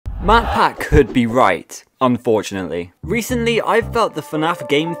MatPat could be right, unfortunately. Recently, I've felt the FNAF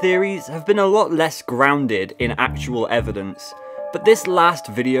game theories have been a lot less grounded in actual evidence, but this last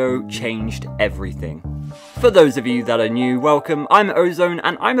video changed everything. For those of you that are new, welcome, I'm Ozone,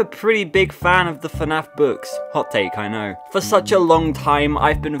 and I'm a pretty big fan of the FNAF books. Hot take, I know. For such a long time,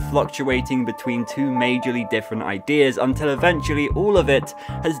 I've been fluctuating between two majorly different ideas until eventually all of it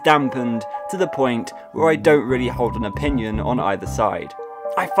has dampened to the point where I don't really hold an opinion on either side.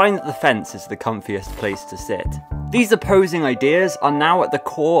 I find that the fence is the comfiest place to sit. These opposing ideas are now at the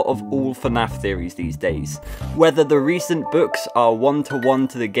core of all FNAF theories these days, whether the recent books are one-to-one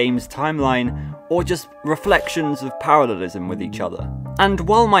to the game's timeline, or just reflections of parallelism with each other. And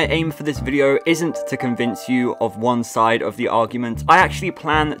while my aim for this video isn't to convince you of one side of the argument, I actually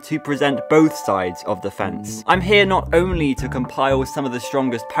plan to present both sides of the fence. I'm here not only to compile some of the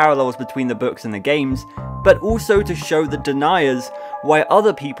strongest parallels between the books and the games, but also to show the deniers why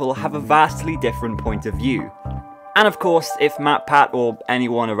other people have a vastly different point of view. And of course, if MatPat or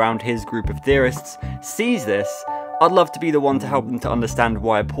anyone around his group of theorists sees this, I'd love to be the one to help them to understand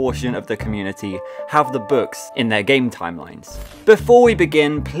why a portion of the community have the books in their game timelines. Before we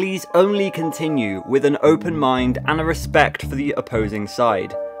begin, please only continue with an open mind and a respect for the opposing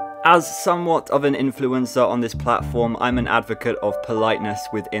side. As somewhat of an influencer on this platform, I'm an advocate of politeness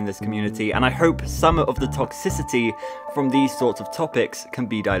within this community, and I hope some of the toxicity from these sorts of topics can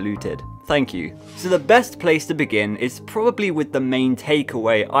be diluted. Thank you. So the best place to begin is probably with the main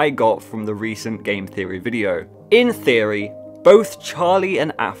takeaway I got from the recent game theory video. In theory, both Charlie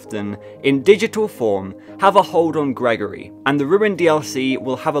and Afton, in digital form, have a hold on Gregory, and the Ruin DLC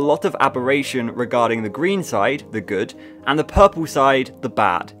will have a lot of aberration regarding the green side, the good, and the purple side, the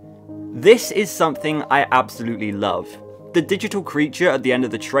bad. This is something I absolutely love. The digital creature at the end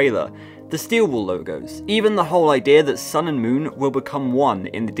of the trailer, the Steel Wool logos, even the whole idea that Sun and Moon will become one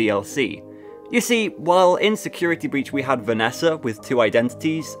in the DLC. You see, while in Security Breach we had Vanessa with two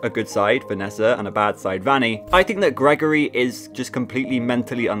identities, a good side, Vanessa, and a bad side, Vanny, I think that Gregory is just completely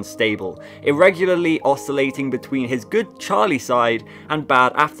mentally unstable, irregularly oscillating between his good Charlie side and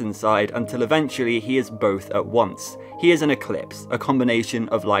bad Afton side until eventually he is both at once. He is an eclipse, a combination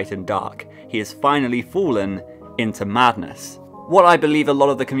of light and dark. He has finally fallen into madness. What I believe a lot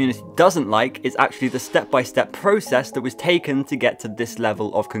of the community doesn't like is actually the step-by-step process that was taken to get to this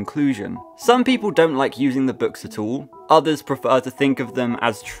level of conclusion. Some people don't like using the books at all, others prefer to think of them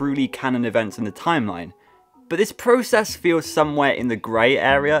as truly canon events in the timeline. But this process feels somewhere in the grey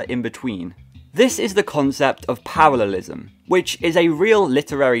area in between. This is the concept of parallelism, which is a real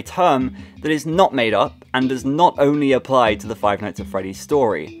literary term that is not made up and does not only apply to the Five Nights at Freddy's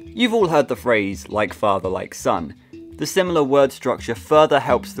story. You've all heard the phrase, like father, like son. The similar word structure further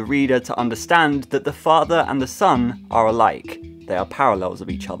helps the reader to understand that the father and the son are alike. They are parallels of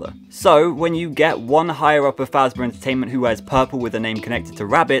each other. So, when you get one higher up of Fazbear Entertainment who wears purple with a name connected to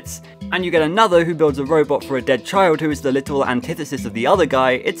rabbits, and you get another who builds a robot for a dead child who is the literal antithesis of the other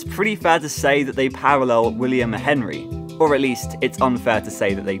guy, it's pretty fair to say that they parallel William and Henry. Or at least, it's unfair to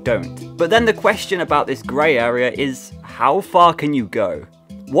say that they don't. But then the question about this grey area is, how far can you go?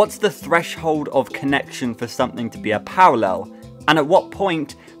 What's the threshold of connection for something to be a parallel? And at what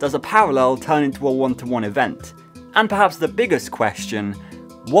point does a parallel turn into a one-to-one event? And perhaps the biggest question,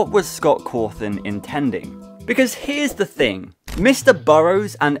 what was Scott Cawthon intending? Because here's the thing, Mr.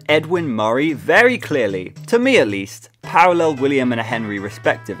 Burroughs and Edwin Murray very clearly, to me at least, parallel William and Henry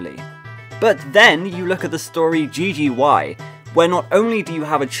respectively. But then you look at the story GGY, where not only do you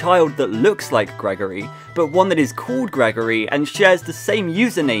have a child that looks like Gregory, but one that is called Gregory and shares the same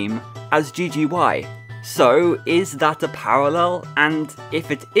username as GGY. So, is that a parallel? And if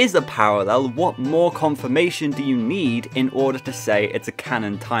it is a parallel, what more confirmation do you need in order to say it's a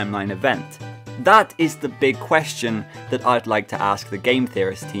canon timeline event? That is the big question that I'd like to ask the game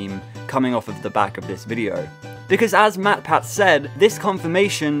theorist team coming off of the back of this video. Because as MatPat said, this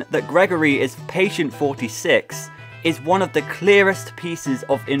confirmation that Gregory is patient 46 is one of the clearest pieces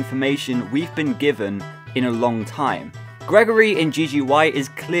of information we've been given in a long time. Gregory in GGY is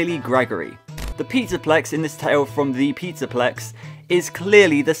clearly Gregory. The Pizzaplex in this Tale from The Pizzaplex is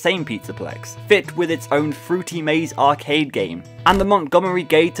clearly the same Pizzaplex, fit with its own Fruity Maze arcade game. And the Montgomery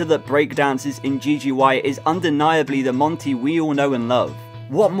Gator that breakdances in GGY is undeniably the Monty we all know and love.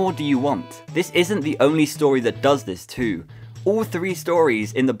 What more do you want? This isn't the only story that does this too. All three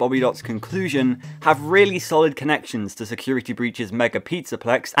stories in the Bobby Dots conclusion have really solid connections to Security Breach's Mega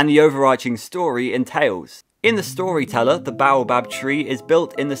Pizzaplex and the overarching story in Tales. In the Storyteller, the Baobab tree is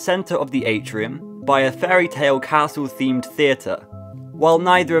built in the centre of the atrium by a fairy tale castle themed theatre. While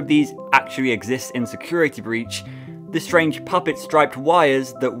neither of these actually exists in Security Breach, The strange puppet-striped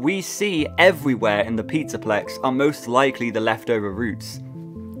wires that we see everywhere in the Pizzaplex are most likely the leftover roots.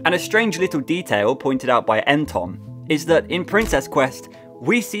 And a strange little detail pointed out by Entom is that in Princess Quest,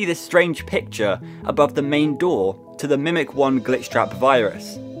 we see this strange picture above the main door to the Mimic 1 glitch-trap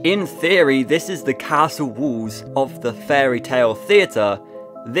virus. In theory, this is the castle walls of the fairy tale theatre,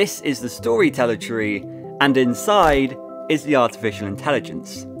 this is the storyteller tree, and inside is the artificial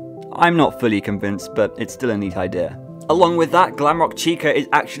intelligence. I'm not fully convinced, but it's still a neat idea. Along with that, Glamrock Chica is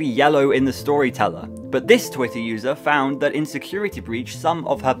actually yellow in the storyteller, but this Twitter user found that in Security Breach some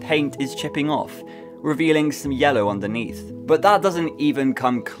of her paint is chipping off, revealing some yellow underneath. But that doesn't even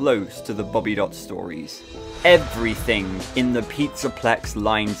come close to the Bobby Dot stories. Everything in the Pizzaplex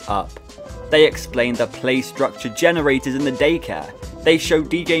lines up. They explain the play structure generators in the daycare. They show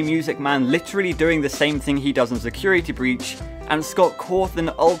DJ Music Man literally doing the same thing he does in Security Breach, and Scott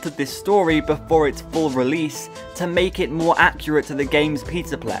Cawthon altered this story before its full release to make it more accurate to the game's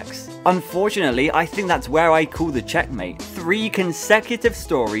Pizzaplex. Unfortunately, I think that's where I call the checkmate. 3 consecutive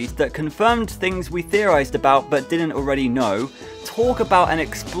stories that confirmed things we theorized about but didn't already know, talk about and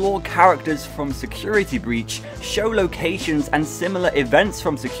explore characters from Security Breach, show locations and similar events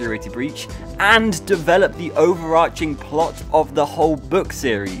from Security Breach, and develop the overarching plot of the whole book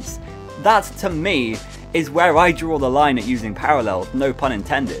series. That, to me, is where I draw the line at using parallels, no pun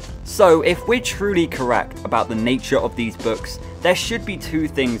intended. So if we're truly correct about the nature of these books, there should be 2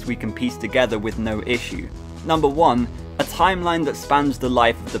 things we can piece together with no issue. Number 1, a timeline that spans the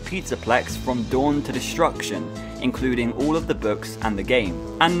life of the Pizzaplex from dawn to destruction, including all of the books and the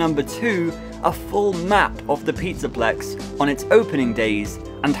game. And number 2, a full map of the Pizzaplex on its opening days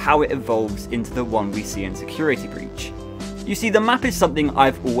and how it evolves into the one we see in Security Breach. You see, the map is something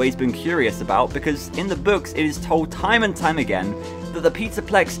I've always been curious about because in the books it is told time and time again that the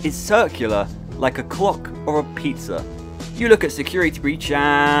Pizzaplex is circular like a clock or a pizza. You look at Security Breach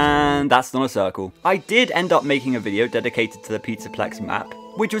and that's not a circle. I did end up making a video dedicated to the Pizzaplex map,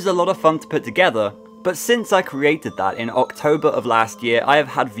 which was a lot of fun to put together, but since I created that in October of last year, I have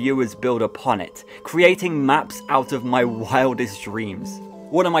had viewers build upon it, creating maps out of my wildest dreams.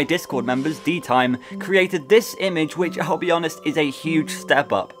 One of my Discord members, D-Time, created this image which, I'll be honest, is a huge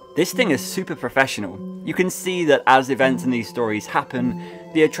step up. This thing is super professional. You can see that as events in these stories happen,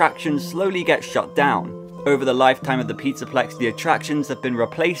 the attractions slowly get shut down. Over the lifetime of the Pizzaplex, the attractions have been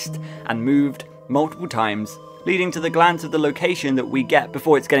replaced and moved multiple times, leading to the glance of the location that we get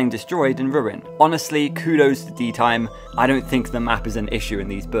before it's getting destroyed and ruined. Honestly, kudos to D-Time. I don't think the map is an issue in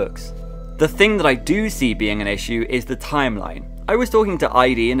these books. The thing that I do see being an issue is the timeline. I was talking to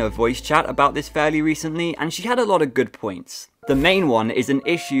ID in a voice chat about this fairly recently, and she had a lot of good points. The main one is an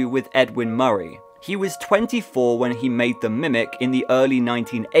issue with Edwin Murray. He was 24 when he made the Mimic in the early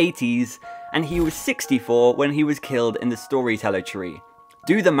 1980s, and he was 64 when he was killed in the Storyteller tree.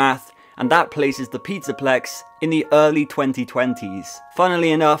 Do the math, and that places the Pizzaplex in the early 2020s.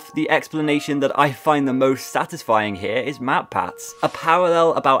 Funnily enough, the explanation that I find the most satisfying here is MatPat's, a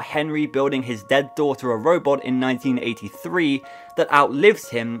parallel about Henry building his dead daughter a robot in 1983 that outlives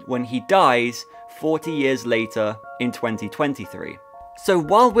him when he dies 40 years later in 2023. So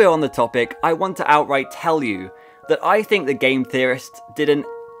while we're on the topic, I want to outright tell you that I think the game theorists did an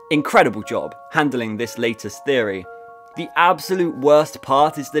incredible job handling this latest theory. The absolute worst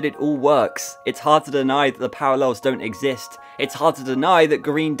part is that it all works. It's hard to deny that the parallels don't exist. It's hard to deny that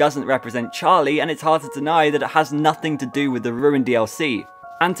green doesn't represent Charlie, and it's hard to deny that it has nothing to do with the Ruin DLC.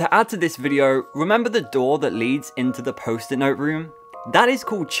 And to add to this video, remember the door that leads into the post-it note room? That is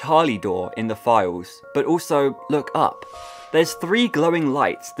called Charlie Door in the files, but also look up. There's 3 glowing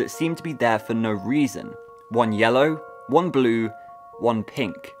lights that seem to be there for no reason. 1 yellow, 1 blue, 1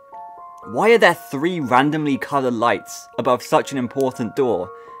 pink. Why are there 3 randomly coloured lights above such an important door?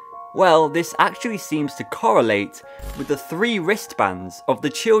 Well, this actually seems to correlate with the 3 wristbands of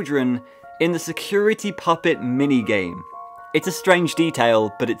the children in the Security Puppet minigame. It's a strange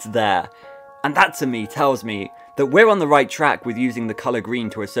detail, but it's there. And that to me tells me that we're on the right track with using the colour green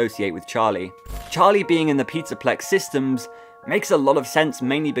to associate with Charlie. Charlie being in the Pizzaplex systems makes a lot of sense,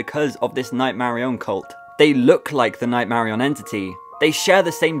 mainly because of this Nightmarion cult. They look like the Nightmarion entity. They share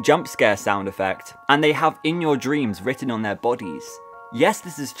the same jump scare sound effect, and they have "in your dreams" written on their bodies. Yes,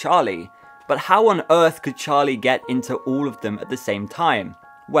 this is Charlie, but how on earth could Charlie get into all of them at the same time?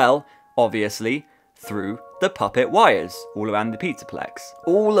 Well, obviously, through the puppet wires all around the Pizzaplex.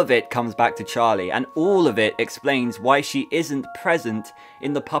 All of it comes back to Charlie, and all of it explains why she isn't present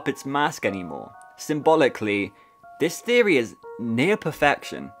in the puppet's mask anymore. Symbolically, this theory is near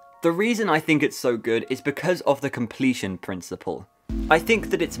perfection. The reason I think it's so good is because of the completion principle. I think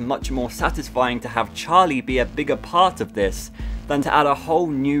that it's much more satisfying to have Charlie be a bigger part of this than to add a whole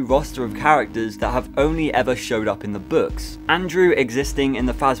new roster of characters that have only ever showed up in the books. Andrew existing in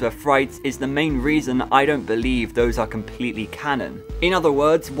the Fazbear Frights is the main reason I don't believe those are completely canon. In other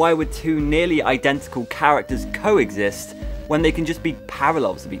words, why would two nearly identical characters coexist when they can just be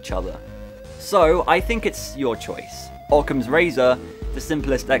parallels of each other? So I think it's your choice. Occam's razor, the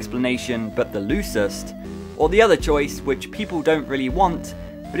simplest explanation but the loosest, or the other choice which people don't really want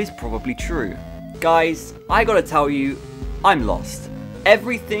but is probably true. Guys, I gotta tell you, I'm lost.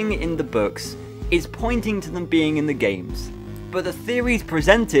 Everything in the books is pointing to them being in the games, but the theories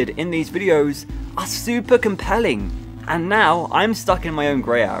presented in these videos are super compelling, and now I'm stuck in my own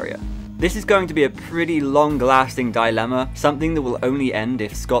grey area. This is going to be a pretty long-lasting dilemma, something that will only end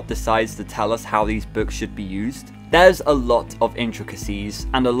if Scott decides to tell us how these books should be used. There's a lot of intricacies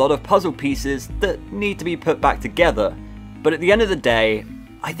and a lot of puzzle pieces that need to be put back together, but at the end of the day,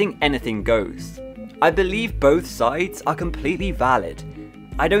 I think anything goes. I believe both sides are completely valid.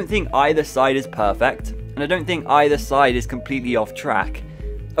 I don't think either side is perfect, and I don't think either side is completely off track.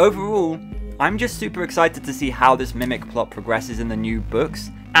 Overall, I'm just super excited to see how this Mimic plot progresses in the new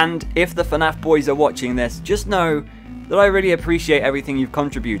books, and if the FNAF boys are watching this, just know that I really appreciate everything you've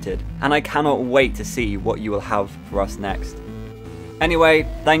contributed, and I cannot wait to see what you will have for us next. Anyway,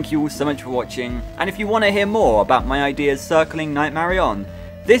 thank you all so much for watching, and if you want to hear more about my ideas circling Nightmare On,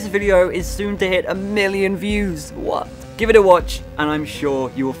 this video is soon to hit 1 million views. What? Give it a watch, and I'm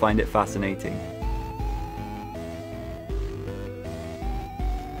sure you will find it fascinating.